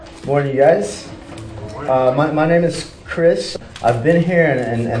Morning, you guys. My name is Chris. I've been here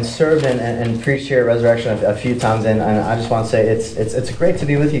and served and preached here at Resurrection a few times, and I just want to say it's great to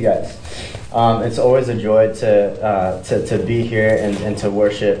be with you guys. It's always a joy to be here and to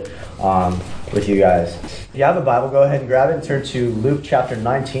worship with you guys. If you have a Bible, go ahead and grab it and turn to Luke chapter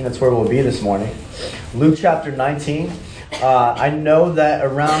 19. That's where we'll be this morning. Luke chapter 19. I know that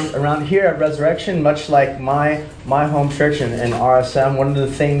around here at Resurrection, much like my home church in RSM, one of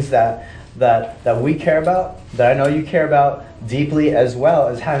the things that we care about, that I know you care about deeply as well,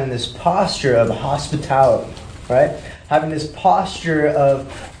 is having this posture of hospitality, right? Having this posture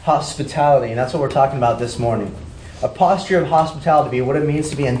of hospitality, and that's what we're talking about this morning. A posture of hospitality, what it means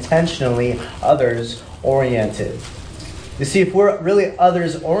to be intentionally others-oriented. You see, if we're really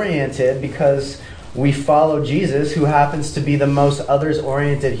others-oriented because we follow Jesus, who happens to be the most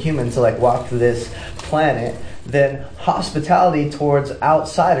others-oriented human to walk through this planet, then hospitality towards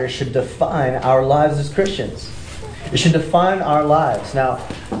outsiders should define our lives as Christians. It should define our lives. Now,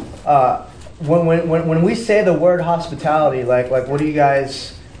 when we say the word hospitality, what do you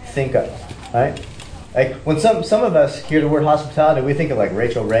guys think of, right? When some of us hear the word hospitality, we think of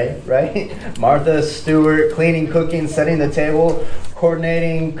Rachel Ray, right? Martha Stewart, cleaning, cooking, setting the table,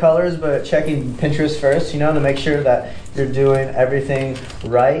 coordinating colors, but checking Pinterest first, to make sure that you're doing everything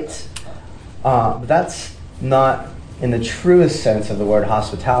right. But that's not in the truest sense of the word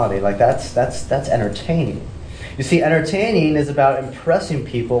hospitality. That's entertaining. You see, entertaining is about impressing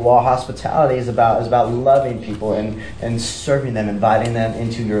people, while hospitality is about loving people and serving them, inviting them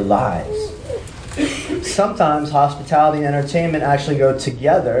into your lives. Sometimes hospitality and entertainment actually go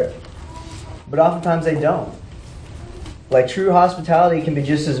together, but oftentimes they don't. True hospitality can be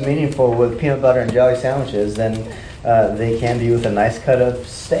just as meaningful with peanut butter and jelly sandwiches than they can be with a nice cut of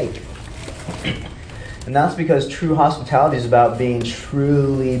steak. And that's because true hospitality is about being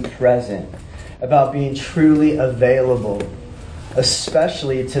truly present, about being truly available,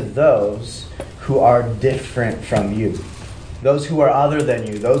 especially to those who are different from you, those who are other than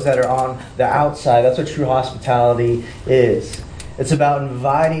you, those that are on the outside. That's what true hospitality is. It's about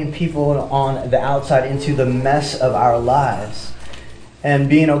inviting people on the outside into the mess of our lives and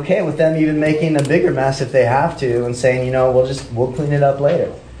being okay with them even making a bigger mess if they have to, and saying, we'll clean it up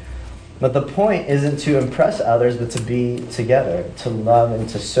later. But the point isn't to impress others, but to be together, to love and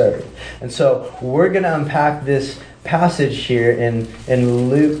to serve. And so we're going to unpack this passage here in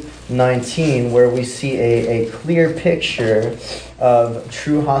Luke 19, where we see a clear picture of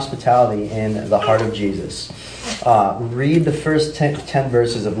true hospitality in the heart of Jesus. Read the first 10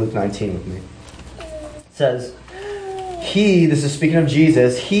 verses of Luke 19 with me. It says, this is speaking of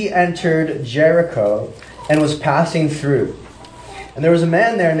Jesus, he entered Jericho and was passing through. And there was a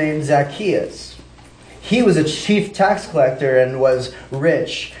man there named Zacchaeus. He was a chief tax collector and was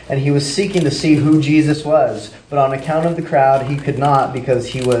rich, and he was seeking to see who Jesus was. But on account of the crowd, he could not, because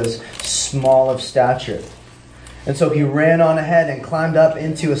he was small of stature. And so he ran on ahead and climbed up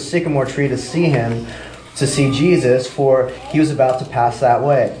into a sycamore tree to see Jesus, for he was about to pass that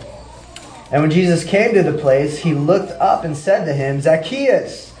way. And when Jesus came to the place, he looked up and said to him,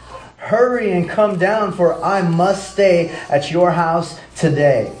 Zacchaeus, hurry and come down, for I must stay at your house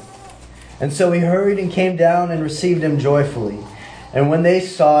today. And so he hurried and came down and received him joyfully. And when they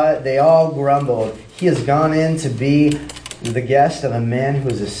saw it, they all grumbled, he has gone in to be the guest of a man who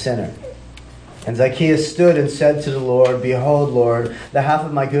is a sinner. And Zacchaeus stood and said to the Lord, Behold, Lord, the half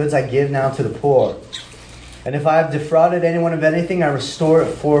of my goods I give now to the poor. And if I have defrauded anyone of anything, I restore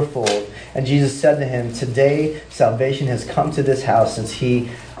it fourfold. And Jesus said to him, Today salvation has come to this house, since he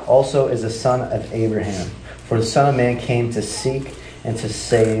also is a son of Abraham. For the Son of Man came to seek and to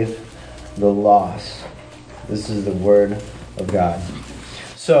save the lost. This is the word of God.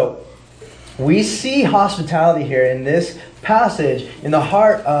 So, we see hospitality here in this passage in the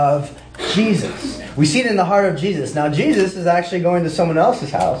heart of Jesus. We see it in the heart of Jesus. Now, Jesus is actually going to someone else's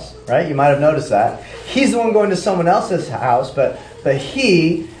house, right? You might have noticed that. He's the one going to someone else's house, but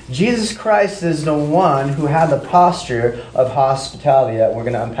Jesus Christ is the one who had the posture of hospitality that we're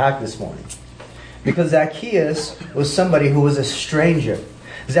going to unpack this morning. Because Zacchaeus was somebody who was a stranger.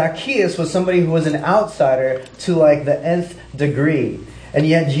 Zacchaeus was somebody who was an outsider to the nth degree. And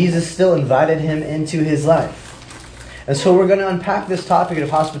yet Jesus still invited him into his life. And so we're going to unpack this topic of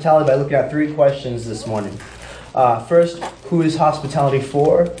hospitality by looking at 3 questions this morning. First, who is hospitality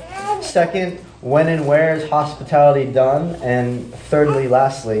for? Second, when and where is hospitality done? And thirdly,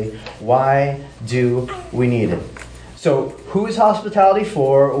 lastly, why do we need it? So, who is hospitality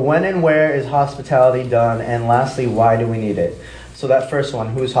for? When and where is hospitality done? And lastly, why do we need it? So that first one,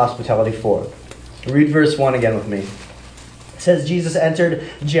 who is hospitality for? Read verse 1 again with me. It says Jesus entered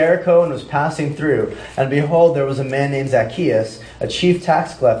Jericho and was passing through. And behold, there was a man named Zacchaeus, a chief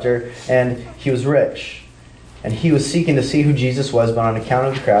tax collector, and he was rich. And he was seeking to see who Jesus was, but on account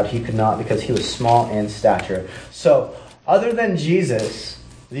of the crowd, he could not because he was small in stature. So, other than Jesus,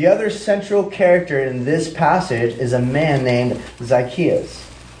 the other central character in this passage is a man named Zacchaeus,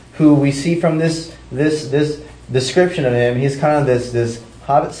 who we see from this description of him. He's kind of this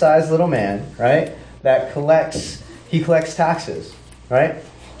hobbit-sized little man, right? That collects taxes, right?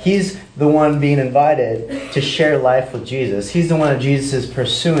 He's the one being invited to share life with Jesus. He's the one that Jesus is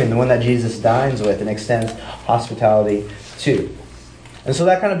pursuing, the one that Jesus dines with and extends hospitality to. And so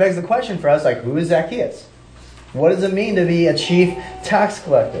that kind of begs the question for us, like, who is Zacchaeus? What does it mean to be a chief tax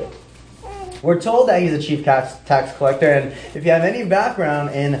collector? We're told that he's a chief tax collector, and if you have any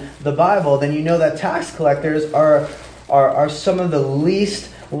background in the Bible, then you know that tax collectors are some of the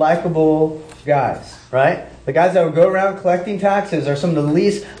least likable guys, right? The guys that would go around collecting taxes are some of the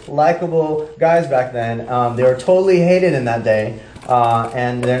least likable guys back then. They were totally hated in that day,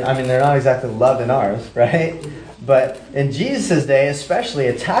 and they're not exactly loved in ours, right? But in Jesus' day, especially,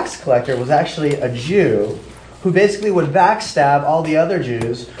 a tax collector was actually a Jew who basically would backstab all the other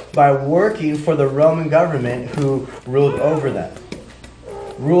Jews by working for the Roman government who ruled over them.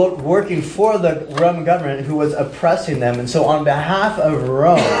 Working for the Roman government who was oppressing them. And so on behalf of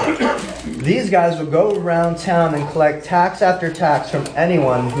Rome, these guys would go around town and collect tax after tax from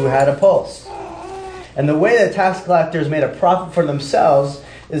anyone who had a pulse. And the way that tax collectors made a profit for themselves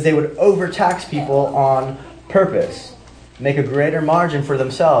is they would overtax people on purpose. Make a greater margin for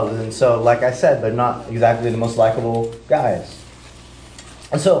themselves. And so, like I said, they're not exactly the most likable guys.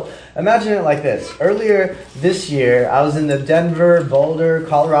 And so, imagine it like this. Earlier this year, I was in the Denver, Boulder,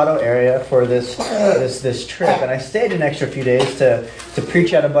 Colorado area for this trip. And I stayed an extra few days to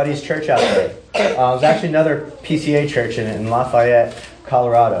preach at a buddy's church out there. It was actually another PCA church in Lafayette,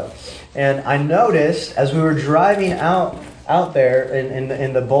 Colorado. And I noticed, as we were driving out there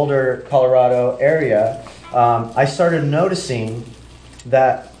in the Boulder, Colorado area, I started noticing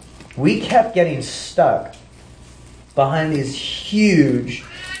that we kept getting stuck behind these huge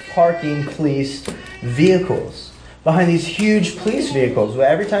parking police vehicles. Behind these huge police vehicles.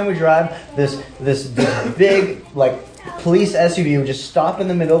 Every time we drive, this big police SUV would just stop in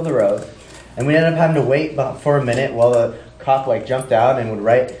the middle of the road, and we ended up having to wait for a minute while the cop jumped out and would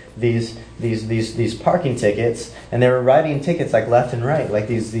write these parking tickets, and they were writing tickets left and right,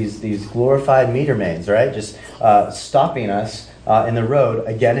 these glorified meter maids, right? Just stopping us in the road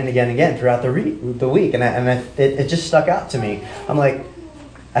again and again and again throughout the week, and it just stuck out to me. I'm like,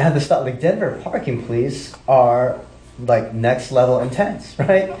 I had to stop. Denver parking police are next level intense,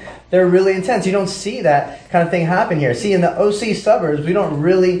 right? They're really intense. You don't see that kind of thing happen here. See, in the OC suburbs, we don't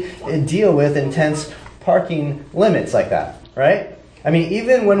really deal with intense parking limits like that, right? I mean,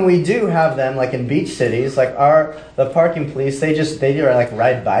 even when we do have them, in beach cities, the parking police, they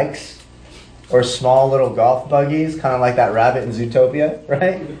ride bikes or small little golf buggies, kind of like that rabbit in Zootopia,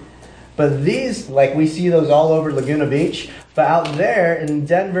 right? But these, we see those all over Laguna Beach. But out there in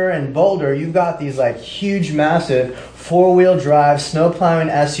Denver and Boulder, you've got these huge, massive four-wheel drive snow plowing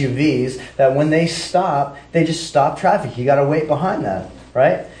SUVs that when they stop, they just stop traffic. You got to wait behind that,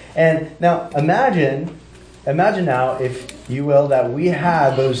 right? And now imagine now, if you will, that we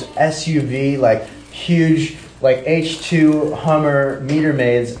had those SUV, huge, H2 Hummer meter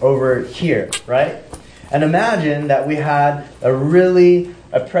maids over here, right? And imagine that we had a really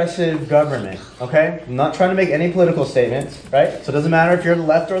oppressive government, okay? I'm not trying to make any political statements, right? So it doesn't matter if you're the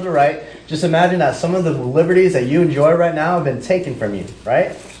left or the right. Just imagine that some of the liberties that you enjoy right now have been taken from you,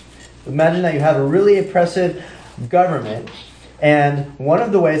 right? Imagine that you have a really oppressive government, and one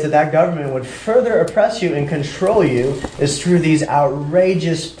of the ways that government would further oppress you and control you is through these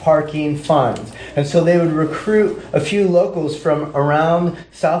outrageous parking fines. And so they would recruit a few locals from around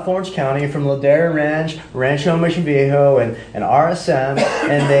South Orange County, from Ladera Ranch, Rancho Mission Viejo, and RSM,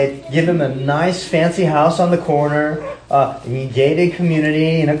 and they'd give them a nice fancy house on the corner, gated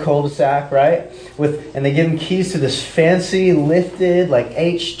community in a cul-de-sac, right? And they give them keys to this fancy lifted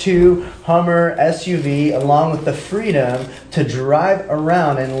H2 Hummer SUV, along with the freedom to drive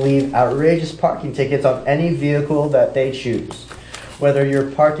around and leave outrageous parking tickets on any vehicle that they choose, whether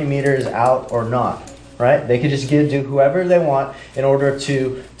your parking meter is out or not, right? They could just give to whoever they want in order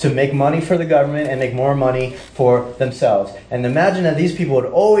to make money for the government and make more money for themselves. And imagine that these people would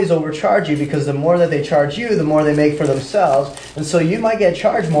always overcharge you, because the more that they charge you, the more they make for themselves. And so you might get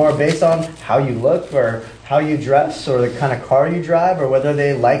charged more based on how you look or how you dress or the kind of car you drive or whether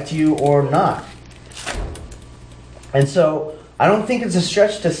they liked you or not. And so I don't think it's a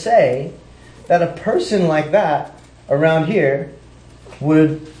stretch to say that a person like that, around here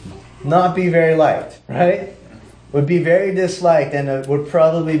would not be very liked, right? Would be very disliked and would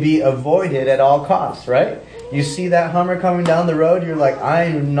probably be avoided at all costs, right? You see that Hummer coming down the road, you're like,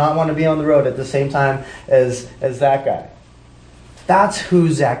 I do not want to be on the road at the same time as that guy. That's who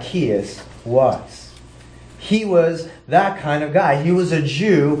Zacchaeus was. He was that kind of guy. He was a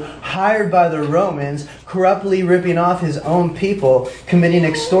Jew hired by the Romans, corruptly ripping off his own people, committing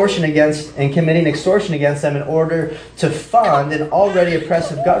extortion against them in order to fund an already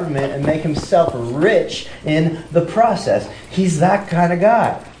oppressive government and make himself rich in the process. He's that kind of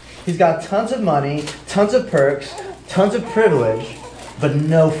guy. He's got tons of money, tons of perks, tons of privilege, but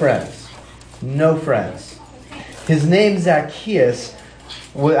no friends. No friends. His name Zacchaeus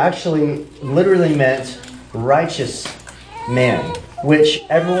actually literally meant righteous man, which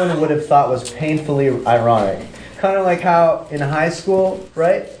everyone would have thought was painfully ironic. Kind of like how in high school,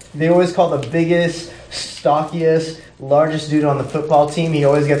 right? They always call the biggest, stockiest, largest dude on the football team, he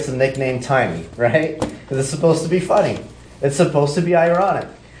always gets the nickname Tiny, right? Because it's supposed to be funny. It's supposed to be ironic.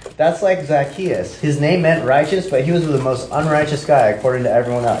 That's like Zacchaeus. His name meant righteous, but he was the most unrighteous guy according to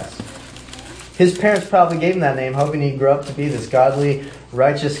everyone else. His parents probably gave him that name, hoping he'd grow up to be this godly,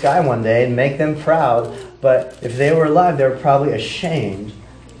 righteous guy one day and make them proud. But if they were alive, they were probably ashamed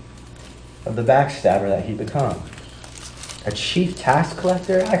of the backstabber that he'd become. A chief tax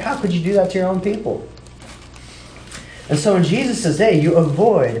collector? Like, how could you do that to your own people? And so in Jesus' day, you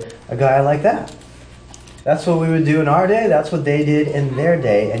avoid a guy like that. That's what we would do in our day. That's what they did in their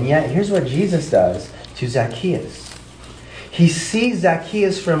day. And yet, here's what Jesus does to Zacchaeus. He sees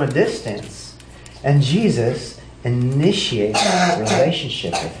Zacchaeus from a distance, and Jesus initiates a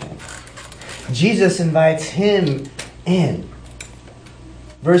relationship with him. Jesus invites him in.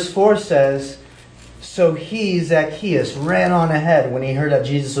 Verse 4 says, so he, Zacchaeus, ran on ahead when he heard that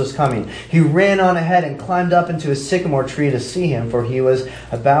Jesus was coming. He ran on ahead and climbed up into a sycamore tree to see him, for he was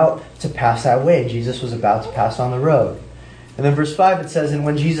about to pass that way. Jesus was about to pass on the road. And then verse 5 it says, and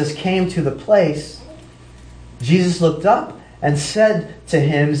when Jesus came to the place, Jesus looked up and said to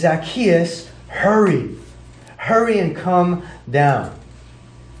him, Zacchaeus, hurry and come down.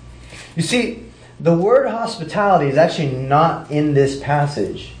 You see, the word hospitality is actually not in this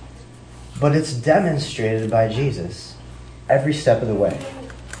passage, but it's demonstrated by Jesus every step of the way.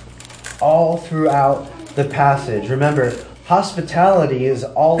 All throughout the passage. Remember, hospitality is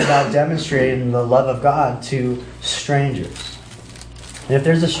all about demonstrating the love of God to strangers. And if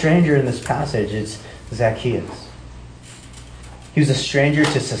there's a stranger in this passage, it's Zacchaeus. He was a stranger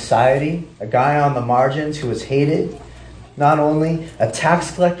to society, a guy on the margins who was hated. Not only a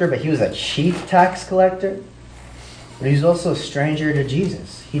tax collector, but he was a chief tax collector. But he was also a stranger to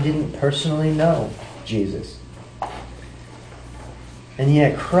Jesus. He didn't personally know Jesus. And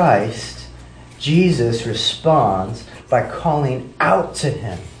yet Christ, Jesus, responds by calling out to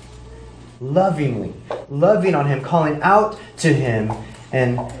him. Lovingly. Loving on him, calling out to him.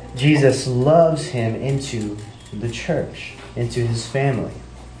 And Jesus loves him into the church, into his family.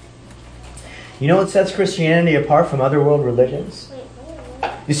 You know what sets Christianity apart from other world religions?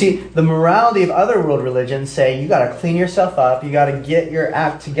 You see, the morality of other world religions say you got to clean yourself up, you got to get your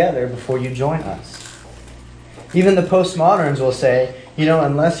act together before you join us. Even the postmoderns will say, you know,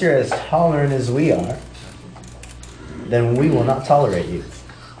 unless you're as tolerant as we are, then we will not tolerate you.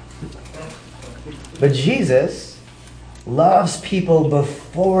 But Jesus loves people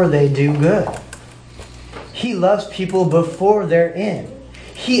before they do good. He loves people before they're in.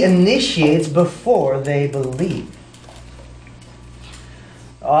 He initiates before they believe.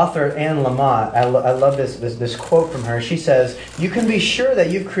 Author Anne Lamott, I love this quote from her. She says, you can be sure that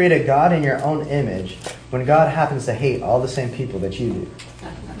you've created God in your own image when God happens to hate all the same people that you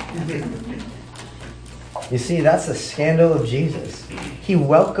do. You see, that's the scandal of Jesus. He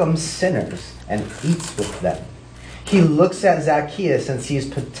welcomes sinners and eats with them. He looks at Zacchaeus and sees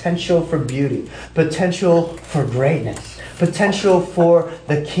potential for beauty, potential for greatness, potential for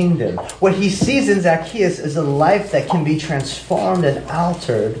the kingdom. What he sees in Zacchaeus is a life that can be transformed and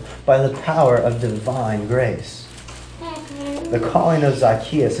altered by the power of divine grace. The calling of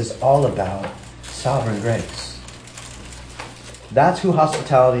Zacchaeus is all about sovereign grace. That's who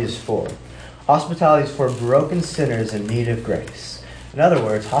hospitality is for. Hospitality is for broken sinners in need of grace. In other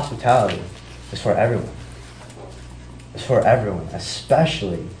words, hospitality is for everyone. It's for everyone,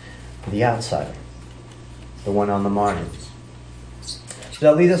 especially the outsider, the one on the margins. So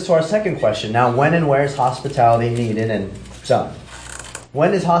that leads us to our second question. Now, when and where is hospitality needed and done?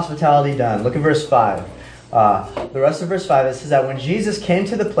 When is hospitality done? Look at verse 5. The rest of verse 5, it says that when Jesus came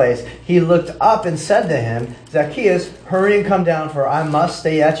to the place, he looked up and said to him, Zacchaeus, hurry and come down, for I must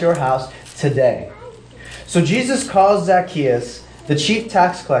stay at your house today. So Jesus calls Zacchaeus, the chief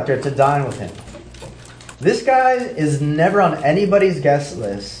tax collector, to dine with him. This guy is never on anybody's guest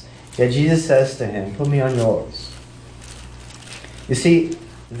list, yet Jesus says to him, put me on yours. You see,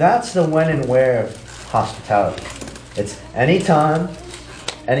 that's the when and where of hospitality. It's anytime,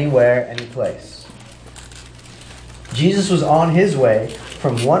 anywhere, any place. Jesus was on his way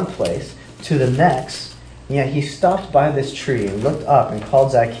from one place to the next, and yet he stopped by this tree and looked up and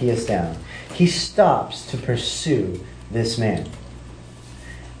called Zacchaeus down. He stops to pursue this man.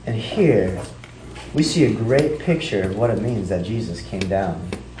 And here, we see a great picture of what it means that Jesus came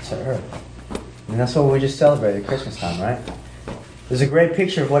down to earth. And that's what we just celebrated at Christmas time, right? There's a great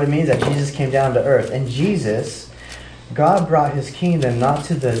picture of what it means that Jesus came down to earth. And Jesus, God brought his kingdom not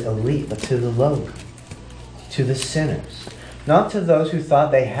to the elite, but to the lowly, to the sinners. Not to those who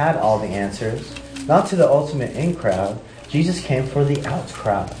thought they had all the answers, not to the ultimate in crowd. Jesus came for the out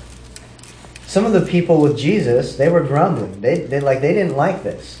crowd. Some of the people with Jesus, they were grumbling. They didn't like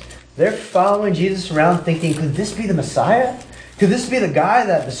this. They're following Jesus around thinking, could this be the Messiah? Could this be the guy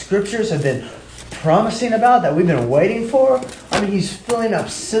that the scriptures have been promising about, that we've been waiting for? I mean, he's filling up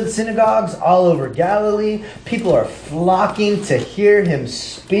synagogues all over Galilee. People are flocking to hear him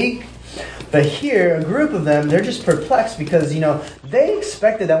speak. But here, a group of them, they're just perplexed because, they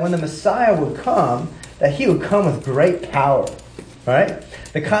expected that when the Messiah would come, that he would come with great power, right?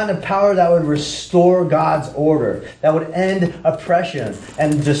 The kind of power that would restore God's order, that would end oppression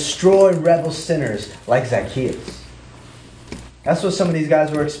and destroy rebel sinners like Zacchaeus. That's what some of these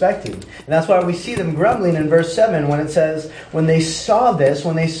guys were expecting. And that's why we see them grumbling in verse 7 when it says, when they saw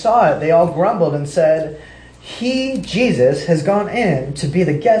it, they all grumbled and said, he, Jesus, has gone in to be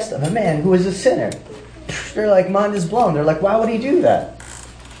the guest of a man who is a sinner. They're like, mind is blown. They're like, why would he do that?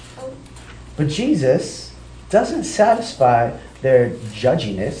 But Jesus doesn't satisfy their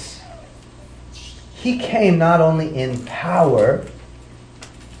judginess. He came not only in power,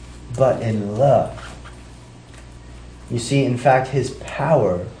 but in love. You see, in fact, his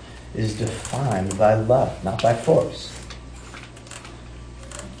power is defined by love, not by force.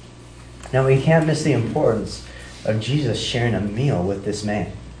 Now, we can't miss the importance of Jesus sharing a meal with this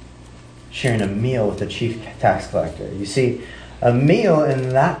man. Sharing a meal with the chief tax collector. You see, a meal in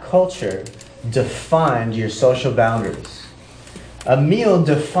that culture defined your social boundaries. A meal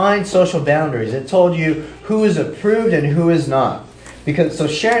defined social boundaries. It told you who is approved and who is not. So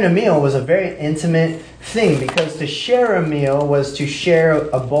sharing a meal was a very intimate thing, because to share a meal was to share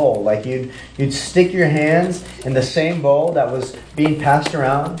a bowl. Like you'd stick your hands in the same bowl that was being passed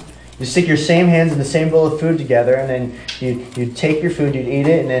around. You stick your same hands in the same bowl of food together, and then you'd take your food, you'd eat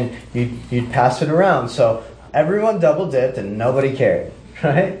it, and then you'd pass it around. So everyone double dipped and nobody cared,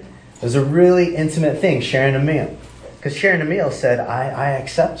 right? It was a really intimate thing, sharing a meal. Because sharing a meal said, I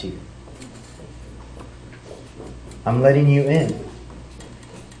accept you. I'm letting you in.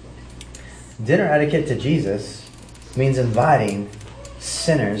 Dinner etiquette to Jesus means inviting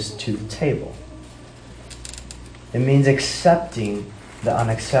sinners to the table. It means accepting the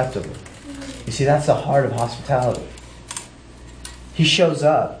unacceptable. You see, that's the heart of hospitality. He shows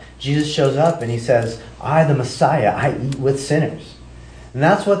up. Jesus shows up and he says, I, the Messiah, I eat with sinners. And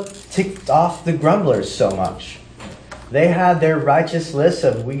that's what ticked off the grumblers so much. They had their righteous list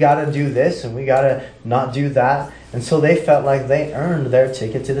of, we got to do this and we got to not do that. And so they felt like they earned their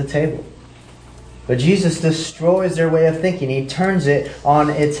ticket to the table. But Jesus destroys their way of thinking. He turns it on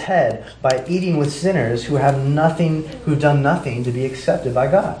its head by eating with sinners who've done nothing to be accepted by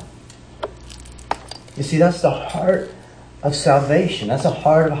God. You see, that's the heart of salvation. That's the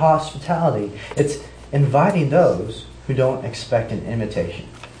heart of hospitality. It's inviting those who don't expect an invitation.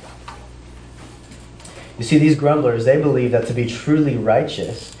 You see, these grumblers, they believe that to be truly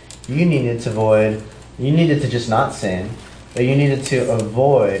righteous, you needed to just not sin, but you needed to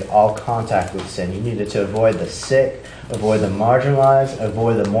avoid all contact with sin. You needed to avoid the sick, avoid the marginalized,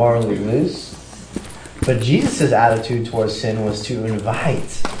 avoid the morally loose. But Jesus' attitude towards sin was to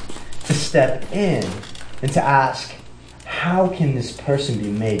invite, to step in, and to ask, how can this person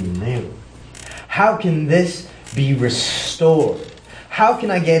be made new? How can this be restored? How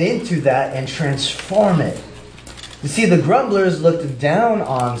can I get into that and transform it? You see, the grumblers looked down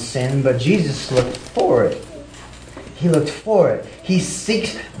on sin, but Jesus looked for it. He looked for it. He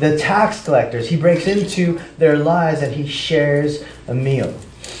seeks the tax collectors. He breaks into their lives and he shares a meal.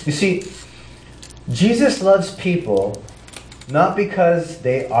 You see, Jesus loves people not because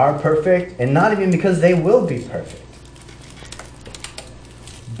they are perfect and not even because they will be perfect.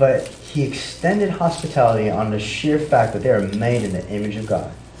 But he extended hospitality on the sheer fact that they are made in the image of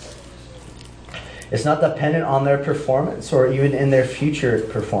God. It's not dependent on their performance or even in their future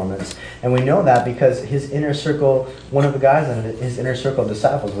performance. And we know that because his inner circle, one of the guys in his inner circle of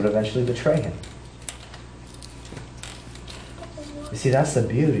disciples would eventually betray him. You see, that's the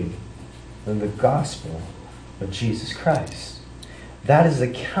beauty of the gospel of Jesus Christ. That is the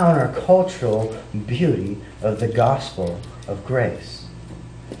countercultural beauty of the gospel of grace.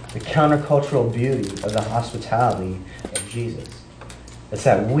 The countercultural beauty of the hospitality of Jesus. It's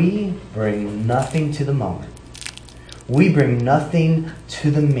that we bring nothing to the moment. We bring nothing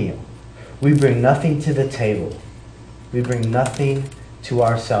to the meal. We bring nothing to the table. We bring nothing to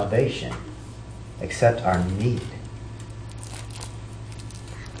our salvation except our need.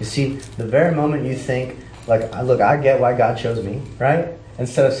 You see, the very moment you think, like, look, I get why God chose me, right?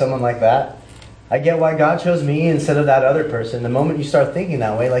 Instead of someone like that. I get why God chose me instead of that other person. The moment you start thinking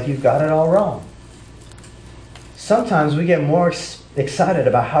that way, like, you've got it all wrong. Sometimes we get more excited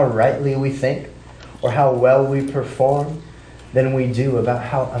about how rightly we think or how well we perform than we do about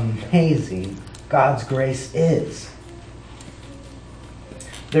how amazing God's grace is.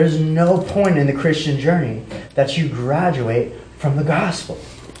 There's no point in the Christian journey that you graduate from the gospel.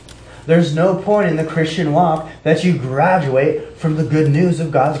 There's no point in the Christian walk that you graduate from the good news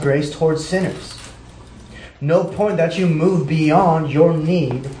of God's grace towards sinners. No point that you move beyond your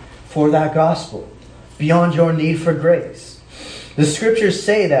need for that gospel, beyond your need for grace. The scriptures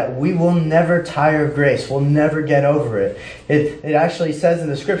say that we will never tire of grace. We'll never get over it. It actually says in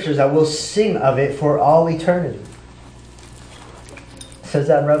the scriptures that we'll sing of it for all eternity. It says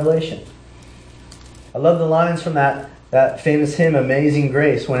that in Revelation. I love the lines from that famous hymn, Amazing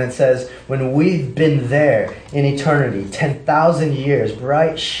Grace, when it says, when we've been there in eternity, 10,000 years,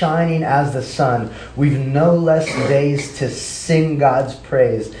 bright shining as the sun, we've no less days to sing God's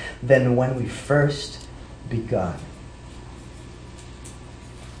praise than when we first begun.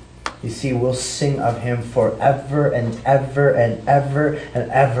 You see, we'll sing of Him forever and ever and ever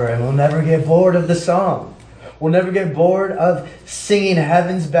and ever, and we'll never get bored of the song. We'll never get bored of singing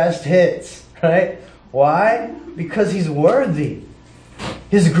heaven's best hits, right? Why? Because He's worthy.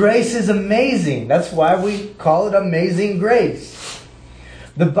 His grace is amazing. That's why we call it amazing grace.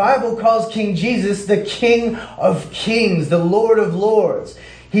 The Bible calls King Jesus the King of Kings, the Lord of Lords.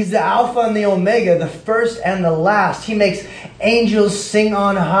 He's the Alpha and the Omega, the first and the last. He makes angels sing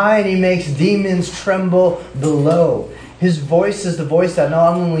on high and He makes demons tremble below. His voice is the voice that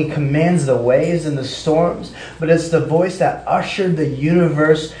not only commands the waves and the storms, but it's the voice that ushered the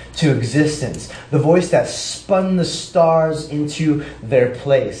universe to existence. The voice that spun the stars into their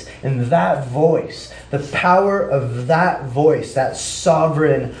place. And that voice, the power of that voice, that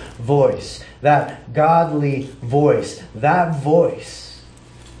sovereign voice, that godly voice, that voice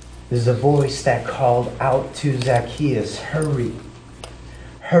is the voice that called out to Zacchaeus, hurry,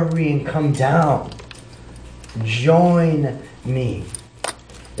 hurry and come down. Join me.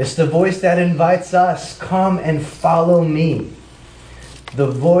 It's the voice that invites us, come and follow me. The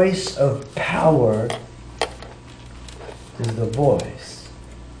voice of power is the voice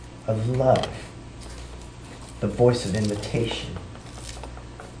of love. The voice of invitation.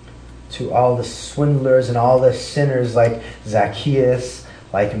 To all the swindlers and all the sinners like Zacchaeus,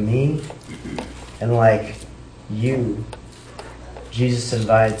 like me, and like you, Jesus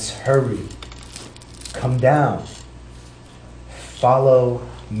invites, hurry. Come down. Follow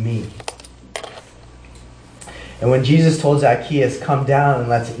me. And when Jesus told Zacchaeus, come down and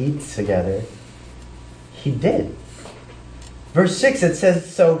let's eat together, he did. Verse 6, it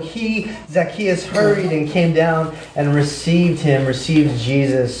says, so he, Zacchaeus, hurried and came down and received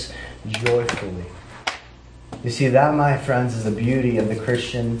Jesus joyfully. You see, that, my friends, is the beauty of the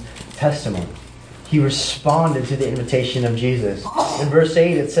Christian testimony. He responded to the invitation of Jesus. In verse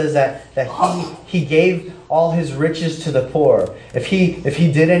 8, it says that he gave all his riches to the poor. If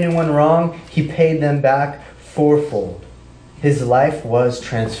he did anyone wrong, he paid them back fourfold. His life was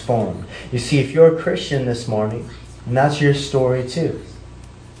transformed. You see, if you're a Christian this morning, and that's your story too.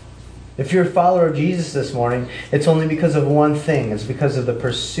 If you're a follower of Jesus this morning, it's only because of one thing. It's because of the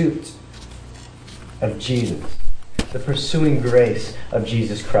pursuit of Jesus. The pursuing grace of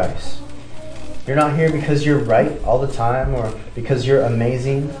Jesus Christ. You're not here because you're right all the time or because you're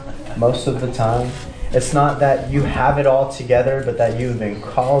amazing most of the time. It's not that you have it all together, but that you've been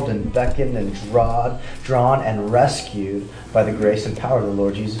called and beckoned and drawn and rescued by the grace and power of the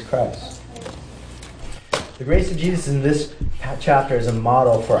Lord Jesus Christ. The grace of Jesus in this chapter is a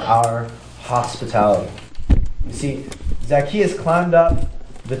model for our hospitality. You see, Zacchaeus climbed up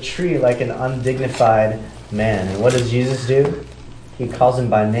the tree like an undignified man. And what does Jesus do? He calls him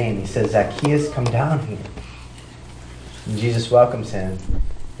by name. He says, Zacchaeus, come down here. And Jesus welcomes him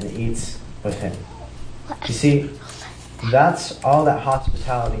and eats with him. You see, that's all that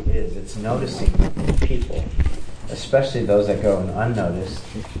hospitality is. It's noticing people, especially those that go unnoticed,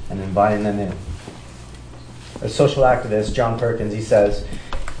 and inviting them in. A social activist, John Perkins, he says,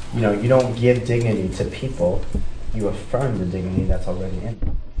 you don't give dignity to people, you affirm the dignity that's already in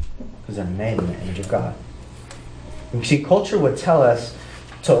them, because they're made in the image of God. You see, culture would tell us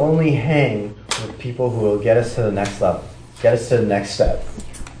to only hang with people who will get us to the next level, get us to the next step.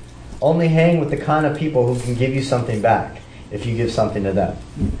 Only hang with the kind of people who can give you something back if you give something to them.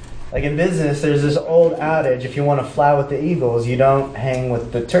 Like in business, there's this old adage, if you want to fly with the eagles, you don't hang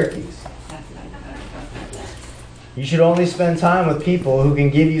with the turkeys. You should only spend time with people who can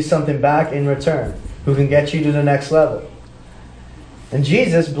give you something back in return, who can get you to the next level. And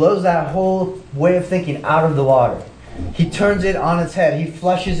Jesus blows that whole way of thinking out of the water. He turns it on its head. He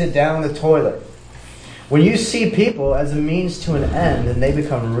flushes it down the toilet. When you see people as a means to an end, then they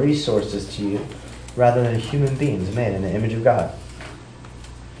become resources to you rather than human beings made in the image of God.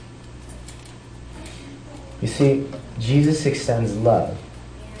 You see, Jesus extends love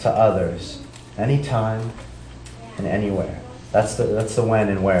to others anytime and anywhere. That's the when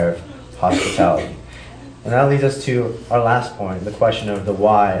and where of hospitality. And that leads us to our last point, the question of the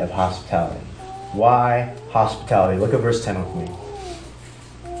why of hospitality. Why hospitality? Look at verse 10 with me.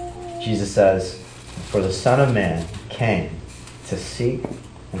 Jesus says, "For the Son of Man came to seek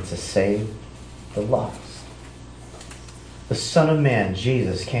and to save the lost." The Son of Man,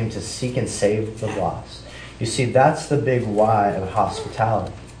 Jesus, came to seek and save the lost. You see, that's the big why of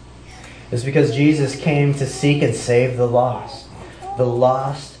hospitality. It's because Jesus came to seek and save the lost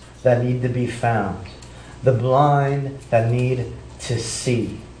that need to be found, the blind that need to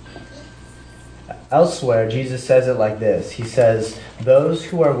see. Elsewhere, Jesus says it like this. He says, "Those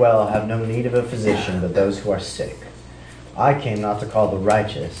who are well have no need of a physician, but those who are sick. I came not to call the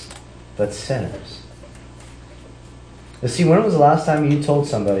righteous, but sinners." You see, when was the last time you told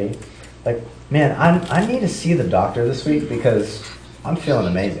somebody, like, "Man, I need to see the doctor this week because I'm feeling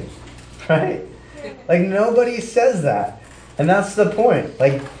amazing," right? Like, nobody says that. And that's the point.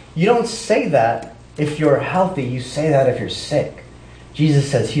 Like, you don't say that if you're healthy. You say that if you're sick. Jesus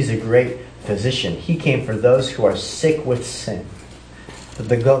says he's a great physician. He came for those who are sick with sin. But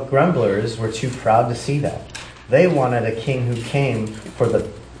the grumblers were too proud to see that. They wanted a king who came for the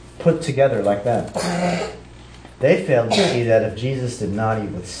put together like them. They failed to see that if Jesus did not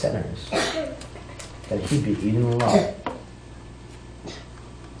eat with sinners, that he'd be eaten alone.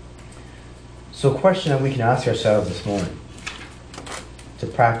 So a question that we can ask ourselves this morning to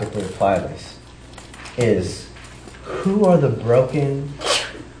practically apply this is, who are the broken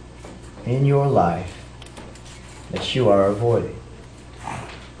in your life that you are avoiding?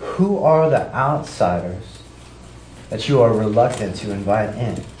 Who are the outsiders that you are reluctant to invite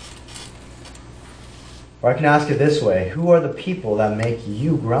in? Or I can ask it this way, who are the people that make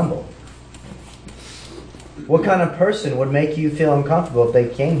you grumble? What kind of person would make you feel uncomfortable if they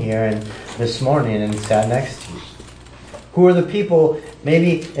came here and this morning and sat next to you? Who are the people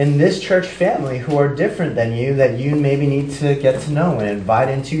maybe in this church family who are different than you that you maybe need to get to know and invite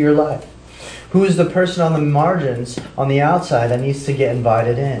into your life? Who is the person on the margins, on the outside, that needs to get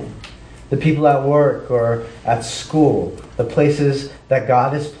invited in? The people at work or at school, the places that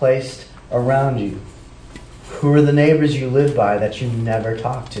God has placed around you. Who are the neighbors you live by that you never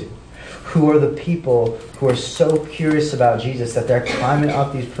talk to? Who are the people who are so curious about Jesus that they're climbing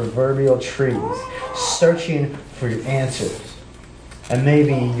up these proverbial trees, searching for answers? And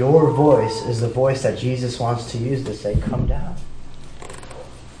maybe your voice is the voice that Jesus wants to use to say, "Come down.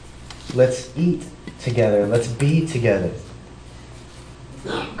 Let's eat together. Let's be together.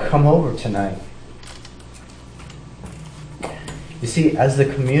 Come over tonight." You see, as the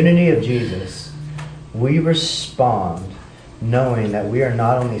community of Jesus, we respond knowing that we are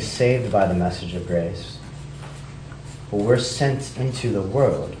not only saved by the message of grace, but we're sent into the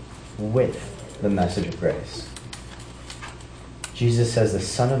world with the message of grace. Jesus says the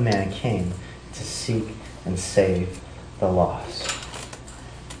Son of Man came to seek and save the lost.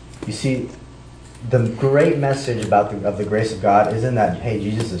 You see, the great message of the grace of God isn't that, hey,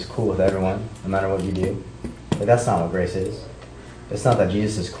 Jesus is cool with everyone, no matter what you do. Like, that's not what grace is. It's not that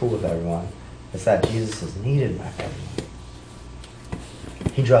Jesus is cool with everyone. It's that Jesus is needed by everyone.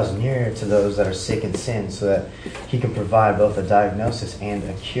 He draws near to those that are sick in sin so that he can provide both a diagnosis and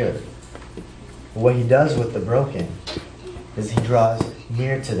a cure. What he does with the broken is he draws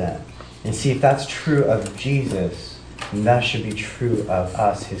near to them. And see, if that's true of Jesus, then that should be true of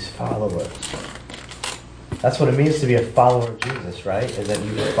us, his followers. That's what it means to be a follower of Jesus, right? Is that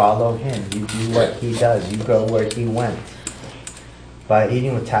you follow him. You do what he does. You go where he went. By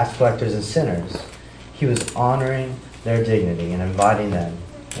eating with tax collectors and sinners, He was honoring their dignity and inviting them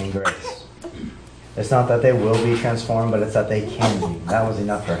in grace. It's not that they will be transformed, but it's that they can be. That was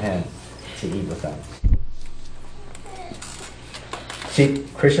enough for him to eat with them. See,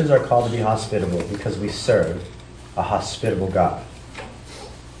 Christians are called to be hospitable because we serve a hospitable God.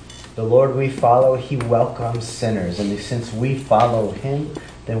 The Lord we follow, he welcomes sinners. And since we follow him,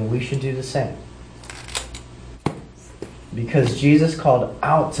 then we should do the same. Because Jesus called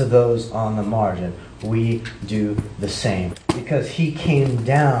out to those on the margin, we do the same. Because he came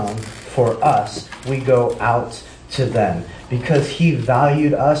down for us, we go out to them. Because he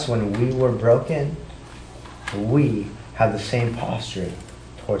valued us when we were broken, we have the same posture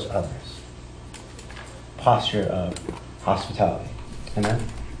towards others. Posture of hospitality. Amen?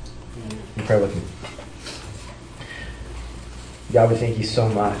 You pray with me. God, we thank you so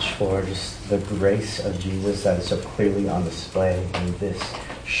much for just the grace of Jesus that is so clearly on display in this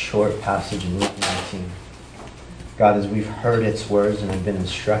short passage in Luke 19. God, as we've heard its words and have been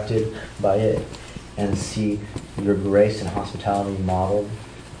instructed by it and see your grace and hospitality modeled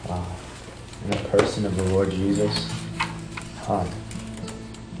in the person of the Lord Jesus, and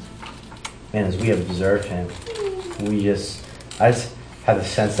as we have observed him, I just have the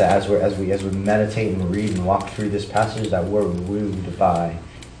sense that as we meditate and read and walk through this passage, that we're wooed by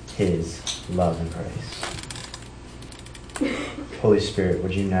his love and grace. Holy Spirit,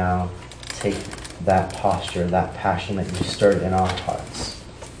 would you now take that posture, that passion that you stirred in our hearts,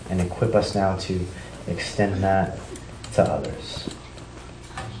 and equip us now to extend that to others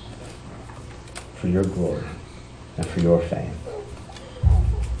for your glory and for your fame.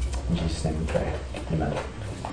 In Jesus' name we pray. Amen.